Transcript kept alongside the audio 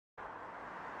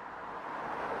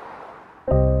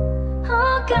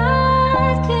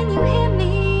can you hear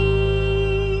me?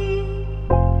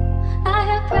 I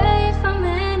have prayed for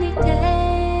many days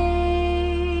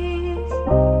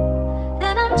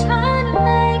that I'm trying to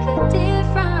make a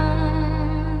difference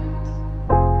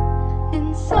in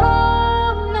so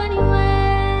many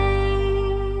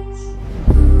ways,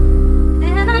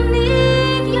 and I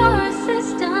need your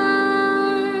assistance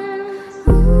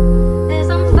as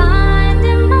I'm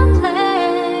finding my place.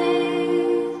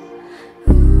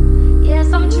 Yes,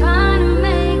 I'm trying to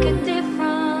make a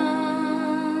difference,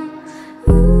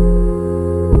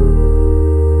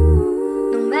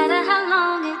 no matter how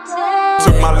long it takes.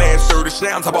 Took my last 30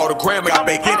 shams, I bought a gram, got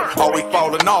back in it. Always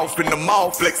falling off in the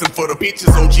mall, flexing for the bitches.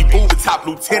 OG boo, the top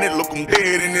lieutenant, look him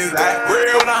dead in his eye.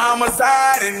 Real on a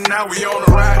homicide, and now we on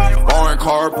the ride. Foreign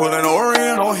car, pulling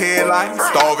Oriental headlights.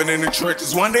 Starving in the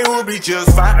trenches, one day we'll be just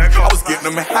fine. I was getting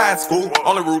them in high school,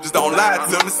 only rule just don't lie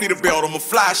to me. See the belt on my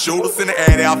fly shoulders, in the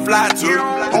air that I fly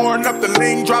to. Pouring up the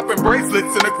lean, dropping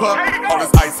bracelets in the club. All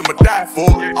this ice I'ma die for.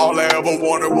 All I ever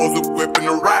wanted was a whip and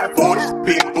a ride for it.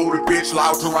 Big booty bitch,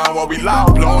 loud around while we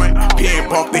loud blowing. Pin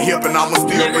bump the hip and I'ma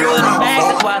still be around.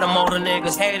 That's why the older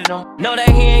niggas hated him. Know that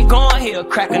he ain't going, he'll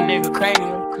crack a nigga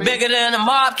cranium. Bigger than the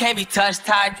mob, can't be touched,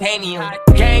 titanium.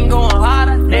 Gang going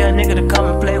harder, they a nigga to come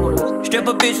and play with us.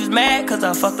 Stripper bitch was mad cause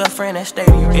I fucked her friend at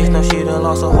stadium. Bitch know she done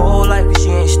lost her whole life cause she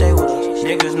ain't stay with us.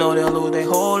 Niggas know they'll lose their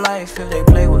whole life if they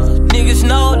play with us. Niggas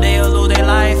know they'll lose their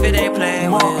life if they play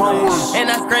with us. And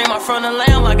I scream out front of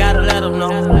lamb, I gotta let them know.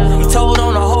 He told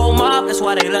on the whole mob, that's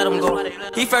why they let him go.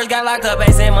 He first got locked up,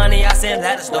 ain't sent money, I sent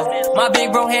that to My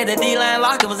big bro had the D-line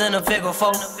locked, it was in the figure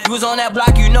 4. You was on that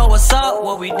block, you know what's up,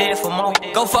 what we did for more.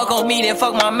 Go fuck on me, then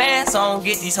fuck my man, so I don't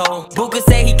get these hoes. Booker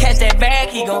say he catch that bag,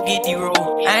 he gon' get the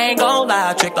rule. I ain't gon' lie,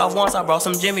 I tricked off once, I brought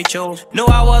some Jimmy Choo's. Knew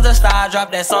I was a star, I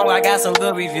dropped that song, I got some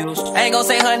good reviews. I ain't gon'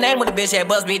 say her name, but the bitch that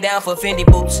bust me down for Fendi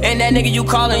boots. And that nigga you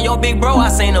callin' your big bro, I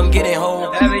seen him getting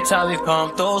home. Every time we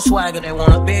come through swagger, they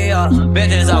wanna be us.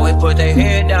 Bitches always put their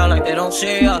head down like they don't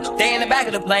see us. They in the back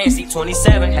of the plane,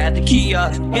 C27 had the key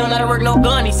up. He don't let her work no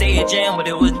gun, he say it jam, but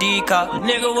it was D-cup.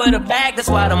 Nigga with a bag, that's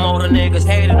why them older niggas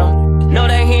hated him. Know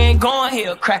that he ain't going,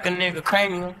 he'll crack a nigga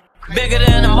cranium. Bigger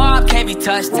than the mob, can't be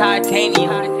touched,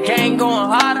 titanium. Gang going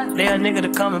harder, they a nigga to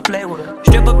come and play with her.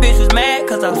 Stripper bitch was mad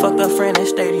cause I fucked her friend at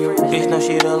stadium. Bitch know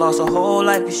she done lost her whole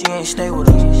life cause she ain't stay with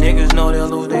us. Niggas know they'll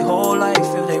lose their whole life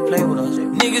if they play with us.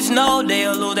 Niggas know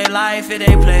they'll lose their life if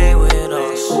they play with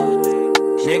us.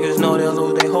 Niggas know they'll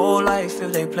lose their whole life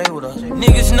if they play with us.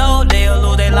 Niggas know they'll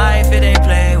lose their life if they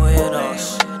play with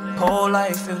us. Whole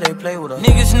life if they play with us.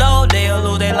 Niggas know they'll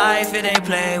lose their life if they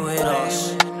play with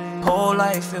us. Whole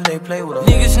life if they play with us.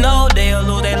 Niggas know they'll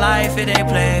lose their life if they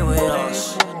play with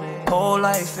us. Whole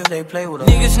life if they play with us.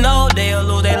 Niggas know they'll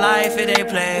lose their life if they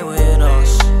play with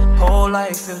us. Whole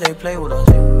life if they play with us.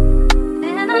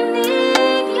 And I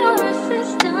need your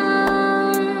assistance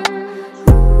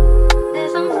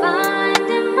as I'm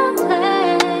finding my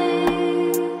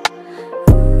place.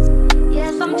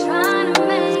 Yes, I'm trying to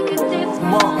make a difference.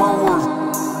 My word.